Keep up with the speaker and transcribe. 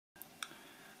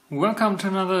Welcome to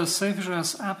another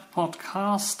SailfishOS app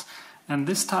podcast, and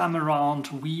this time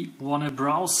around we want to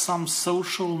browse some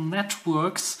social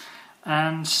networks,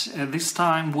 and this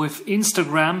time with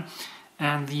Instagram,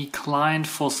 and the client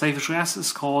for SailfishOS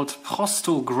is called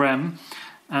Prostogram,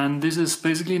 and this is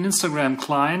basically an Instagram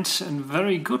client, and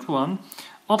very good one.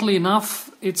 Oddly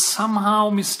enough, it somehow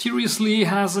mysteriously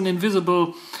has an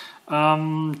invisible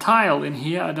tile in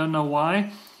here. I don't know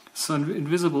why. So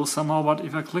invisible somehow, but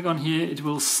if I click on here, it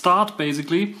will start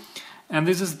basically. And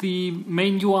this is the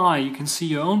main UI. You can see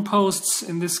your own posts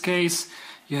in this case.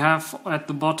 You have at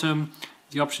the bottom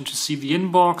the option to see the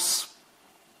inbox.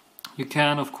 You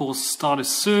can, of course, start a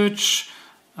search.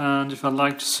 And if I'd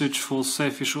like to search for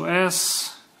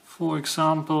SailfishOS, for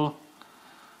example,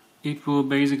 it will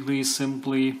basically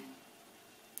simply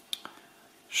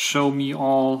show me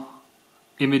all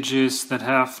images that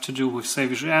have to do with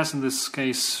SailfishOS, in this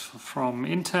case from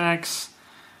Intex.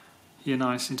 Here,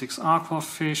 nice Intex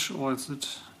Aquafish, or is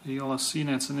it the Jolla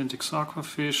Store? It's an Intex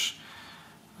Aquafish.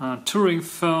 Touring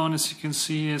phone, as you can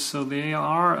see here, so they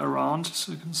are around,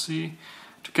 so you can see.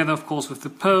 Together, of course, with the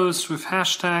post, with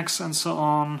hashtags and so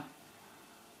on.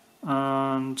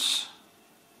 And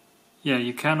yeah,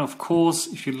 you can, of course,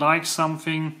 if you like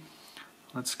something,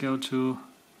 let's go to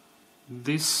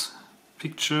this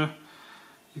picture.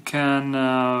 You can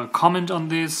comment on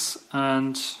this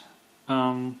and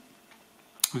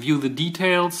view the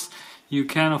details. You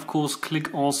can, of course,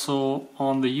 click also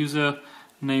on the user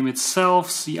name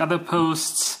itself, see other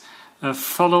posts,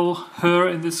 follow her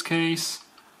in this case,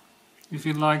 if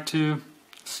you'd like to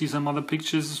see some other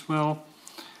pictures as well.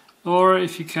 Or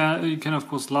if you can of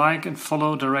course like and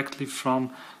follow directly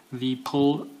from the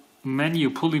pull menu.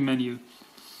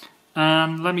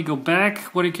 And let me go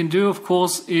back. What you can do, of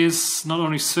course, is not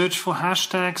only search for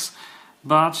hashtags,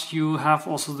 but you have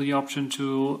also the option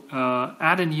to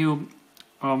add a new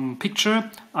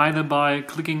picture, either by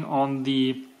clicking on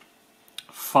the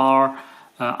far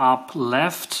up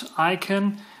left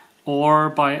icon, or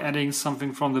by adding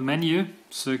something from the menu.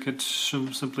 So you could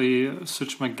simply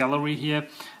search my gallery here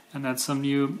and add some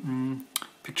new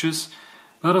pictures.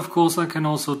 But of course, I can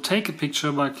also take a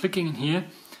picture by clicking in here.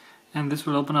 And this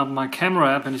will open up my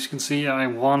camera app, and as you can see, I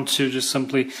want to just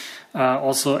simply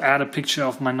also add a picture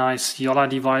of my nice Jolla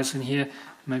device in here.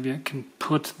 Maybe I can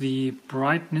put the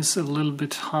brightness a little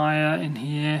bit higher in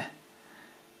here,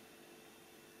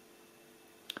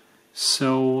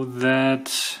 so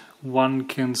that one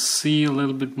can see a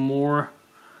little bit more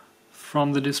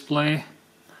from the display.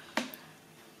 I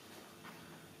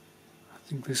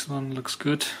think this one looks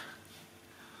good.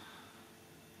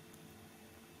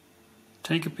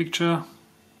 Take a picture,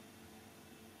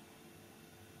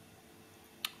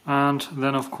 and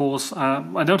then of course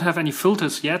I don't have any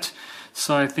filters yet,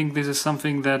 so I think this is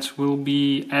something that will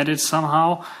be added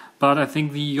somehow. But I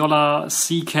think the Jolla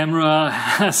C camera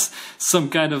has some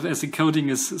kind of, as the coating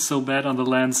is so bad on the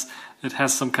lens, it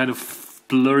has some kind of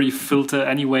blurry filter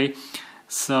anyway.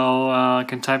 So I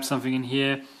can type something in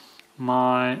here.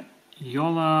 My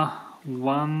Jolla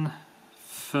 1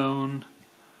 phone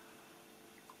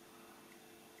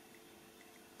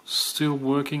still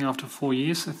working after 4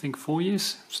 years. I think 4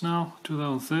 years it's now,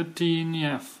 2013,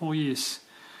 yeah, 4 years.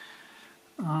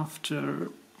 After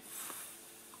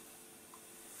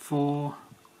 4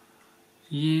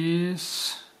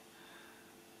 years,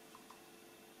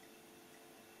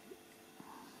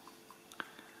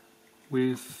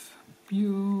 with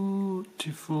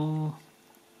beautiful,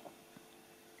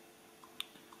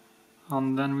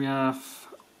 and then we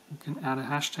can add a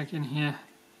hashtag in here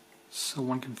so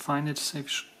one can find it.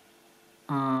 SailfishOS.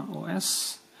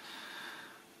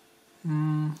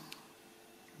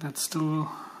 That's still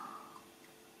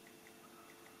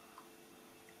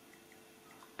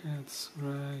gets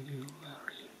regularly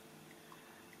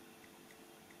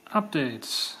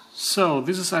updates. So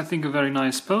this is, I think, a very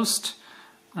nice post,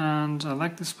 and I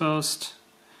like this post.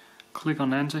 Click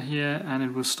on enter here and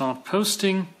it will start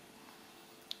posting.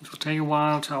 It will take a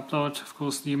while to upload, of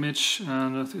course, the image,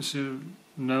 and as you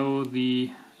know,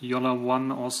 the Jolla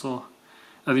 1 also,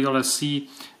 the Jolla C,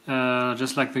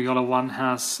 just like the Jolla 1,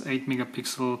 has 8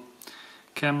 megapixel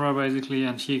camera basically,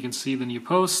 and here you can see the new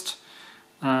post.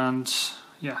 And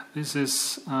yeah, this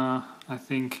is I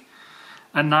think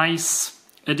a nice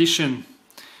addition.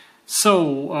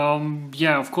 So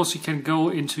yeah, of course you can go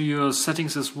into your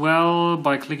settings as well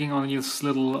by clicking on this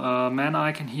little man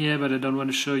icon here, but I don't want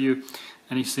to show you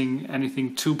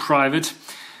anything too private.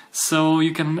 So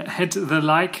you can hit the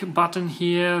like button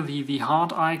here, the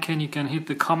heart icon. You can hit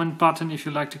the comment button if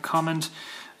you like to comment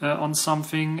on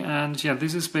something. And yeah,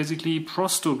 this is basically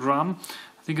Prostogram.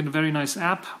 I think a very nice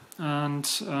app, and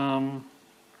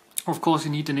Of course,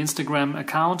 you need an Instagram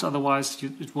account, otherwise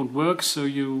it won't work. So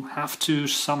you have to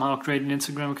somehow create an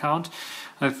Instagram account.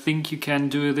 I think you can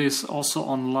do this also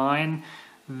online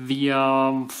via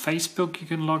Facebook. You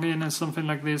can log in or something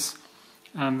like this,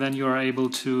 and then you are able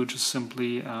to just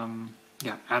simply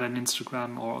add an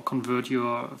Instagram or convert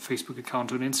your Facebook account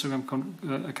to an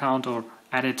Instagram account, or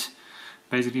add it,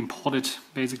 basically import it,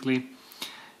 basically.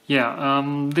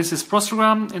 This is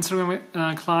Prostogram,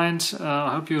 Instagram client.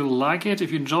 I hope you like it.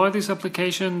 If you enjoy this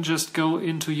application, just go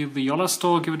into the Jolla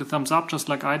Store, give it a thumbs up, just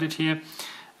like I did here.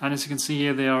 And as you can see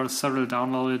here, there are several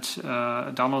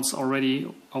downloads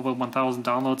already, over 1,000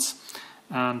 downloads,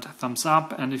 and thumbs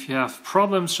up. And if you have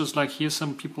problems, just like here,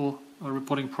 some people are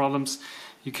reporting problems,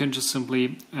 you can just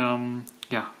simply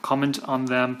comment on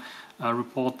them,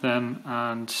 report them,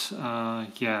 and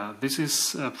this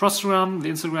is Prostogram, the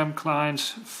Instagram client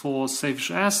for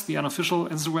SailfishOS, the unofficial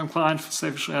Instagram client for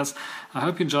SailfishOS. I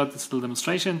hope you enjoyed this little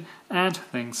demonstration, and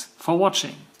thanks for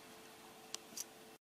watching.